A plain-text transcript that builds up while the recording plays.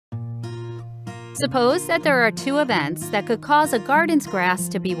Suppose that there are two events that could cause a garden's grass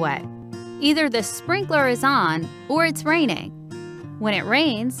to be wet. Either the sprinkler is on or it's raining. When it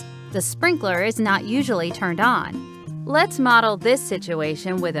rains, the sprinkler is not usually turned on. Let's model this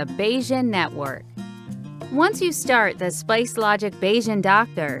situation with a Bayesian network. Once you start the SpiceLogic Bayesian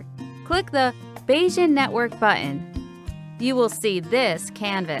Doctor, click the Bayesian Network button. You will see this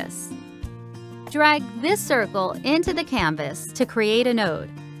canvas. Drag this circle into the canvas to create a node.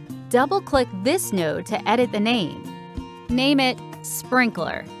 Double-click this node to edit the name. Name it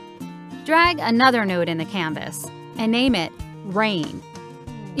Sprinkler. Drag another node in the canvas and name it Rain.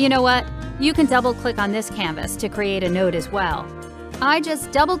 You know what? You can double-click on this canvas to create a node as well. I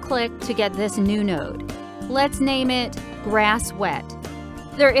just double-click to get this new node. Let's name it Grass Wet.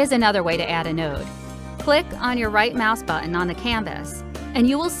 There is another way to add a node. Click on your right mouse button on the canvas, and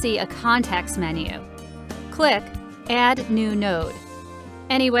you will see a context menu. Click Add New Node.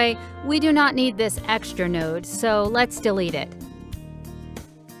 Anyway, we do not need this extra node, so let's delete it.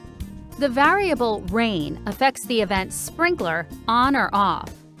 The variable rain affects the event sprinkler on or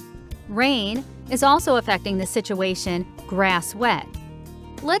off. Rain is also affecting the situation grass wet.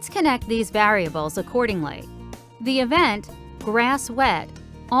 Let's connect these variables accordingly. The event grass wet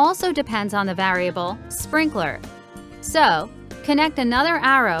also depends on the variable sprinkler. So, connect another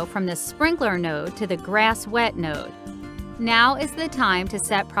arrow from the sprinkler node to the grass wet node. Now is the time to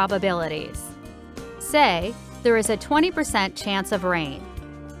set probabilities. Say there is a 20% chance of rain.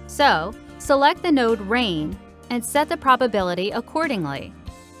 So, select the node rain and set the probability accordingly.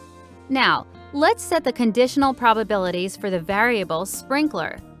 Now, let's set the conditional probabilities for the variable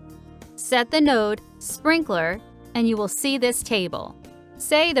sprinkler. Set the node sprinkler and you will see this table.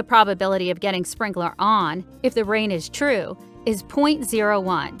 Say the probability of getting sprinkler on if the rain is true is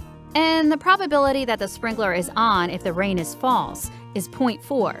 0.01, and the probability that the sprinkler is on if the rain is false is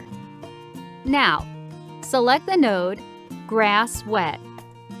 0.4. Now, select the node grass wet.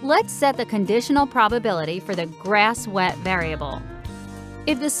 Let's set the conditional probability for the grass wet variable.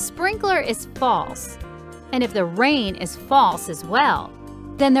 If the sprinkler is false, and if the rain is false as well,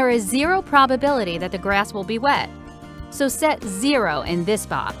 then there is zero probability that the grass will be wet. So set 0 in this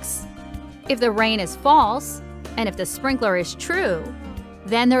box. If the rain is false, and if the sprinkler is true,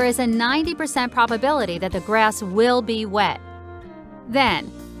 then there is a 90% probability that the grass will be wet.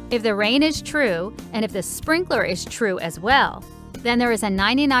 Then, if the rain is true, and if the sprinkler is true as well, then there is a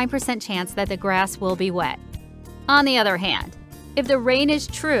 99% chance that the grass will be wet. On the other hand, if the rain is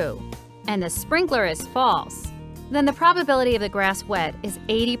true and the sprinkler is false, then the probability of the grass wet is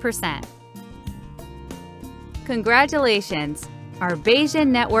 80%. Congratulations! Our Bayesian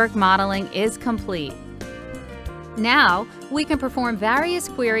network modeling is complete. Now, we can perform various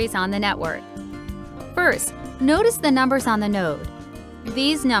queries on the network. First, notice the numbers on the node.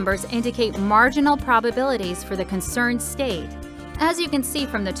 These numbers indicate marginal probabilities for the concerned state, as you can see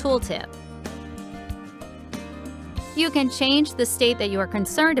from the tooltip. You can change the state that you are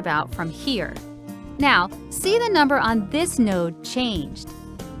concerned about from here. Now, see the number on this node changed.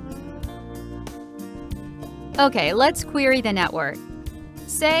 Okay, let's query the network.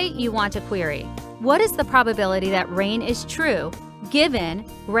 Say you want to query, what is the probability that rain is true given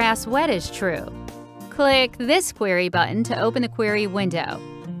grass wet is true? Click this query button to open the query window.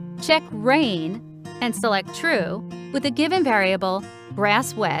 Check rain and select true with the given variable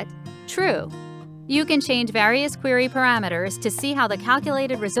grass wet true. You can change various query parameters to see how the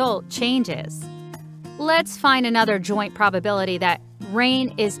calculated result changes. Let's find another joint probability that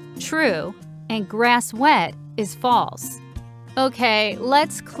rain is true and grass wet is false. Okay,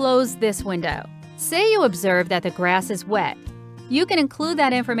 let's close this window. Say you observe that the grass is wet. You can include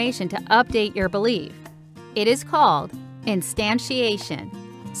that information to update your belief. It is called instantiation.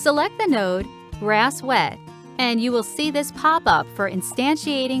 Select the node grass wet and you will see this pop up for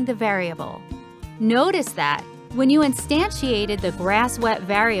instantiating the variable. Notice that when you instantiated the grass wet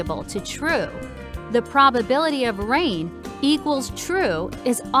variable to true, the probability of rain equals true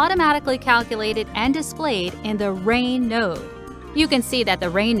is automatically calculated and displayed in the rain node. You can see that the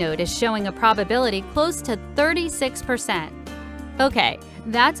rain node is showing a probability close to 36%. Okay,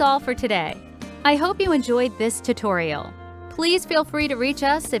 that's all for today. I hope you enjoyed this tutorial. Please feel free to reach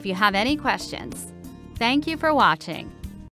us if you have any questions. Thank you for watching.